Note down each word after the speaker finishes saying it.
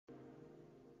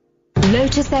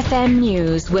Lotus FM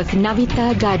News with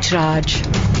Navita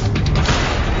Gajraj.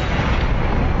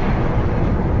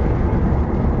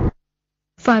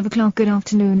 5 o'clock, good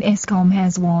afternoon. Eskom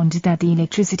has warned that the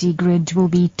electricity grid will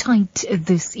be tight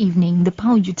this evening. The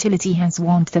power utility has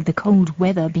warned that the cold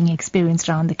weather being experienced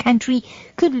around the country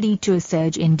could lead to a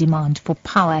surge in demand for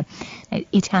power.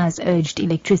 It has urged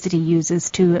electricity users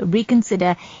to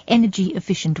reconsider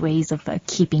energy-efficient ways of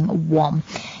keeping warm.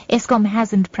 Eskom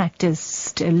hasn't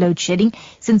practiced load shedding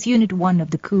since Unit 1 of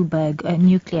the Koeberg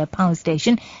nuclear power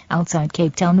station outside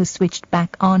Cape Town was switched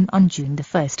back on June the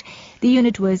 1st. The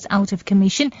unit was out of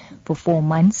commission for 4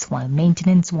 months while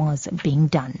maintenance was being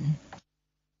done.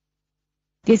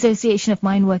 The Association of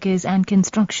Mine Workers and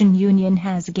Construction Union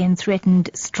has again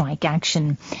threatened strike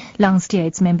action. Last year,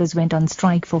 its members went on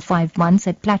strike for 5 months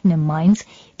at platinum mines,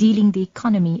 dealing the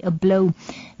economy a blow.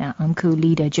 Now, AMCU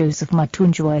leader Joseph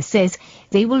Mathunjwa says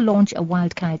they will launch a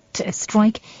wildcat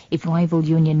strike if rival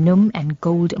union NUM and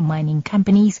gold mining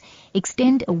companies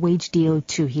extend a wage deal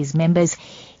to his members.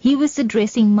 He was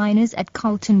addressing miners at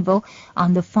Carltonville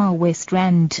on the far West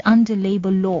Rand. Under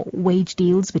labour law, wage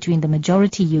deals between the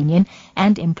majority union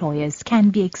and employers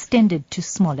can be extended to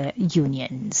smaller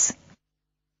unions.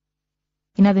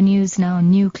 In other news now,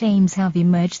 new claims have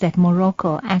emerged that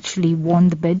Morocco actually won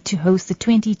the bid to host the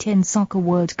 2010 Soccer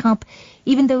World Cup,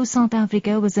 even though South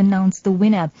Africa was announced the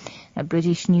winner. A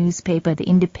British newspaper, The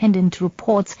Independent,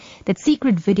 reports that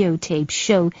secret videotapes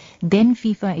show then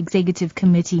FIFA Executive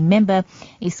Committee member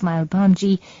Ismail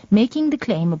Bamji making the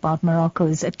claim about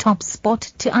Morocco's top spot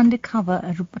to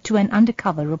an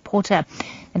undercover reporter.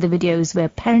 And the videos were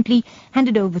apparently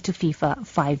handed over to FIFA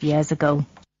 5 years ago.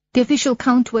 The official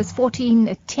count was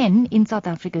 14-10 in South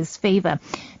Africa's favour.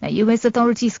 Now, U.S.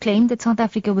 authorities claim that South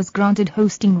Africa was granted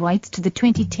hosting rights to the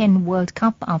 2010 World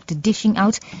Cup after dishing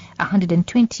out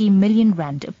R120 million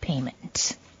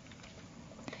payment.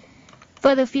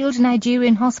 Further afield,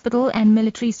 Nigerian hospital and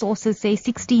military sources say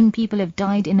 16 people have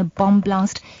died in a bomb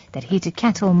blast that hit a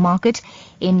cattle market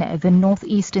in the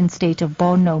northeastern state of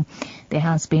Borno. There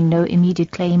has been no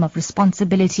immediate claim of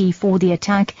responsibility for the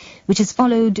attack, which has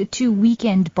followed 2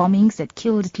 weekend bombings that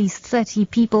killed at least 30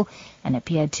 people and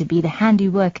appeared to be the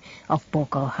handiwork of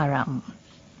Boko Haram.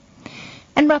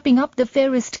 And wrapping up, the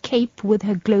fairest Cape with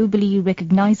her globally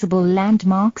recognizable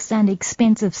landmarks and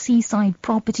expensive seaside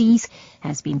properties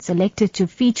has been selected to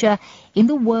feature in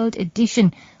the world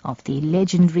edition of the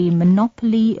legendary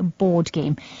Monopoly board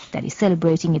game that is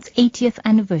celebrating its 80th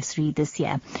anniversary this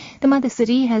year. The mother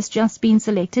city has just been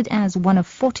selected as one of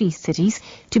 40 cities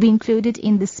to be included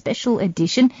in the special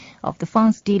edition of the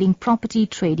fast-dealing property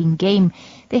trading game.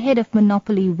 The head of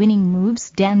Monopoly Winning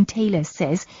Moves, Dan Taylor,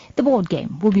 says the board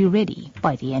game will be ready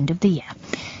by the end of the year.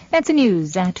 That's the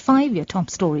news at 5, your top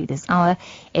story this hour.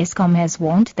 Eskom has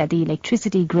warned that the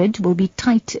electricity grid will be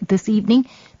tight this evening.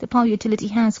 The power utility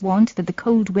has warned that the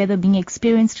cold weather being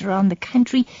experienced around the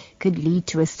country could lead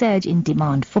to a surge in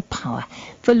demand for power.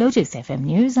 For Lotus FM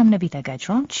News, I'm Navita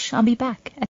Gajraj. I'll be back.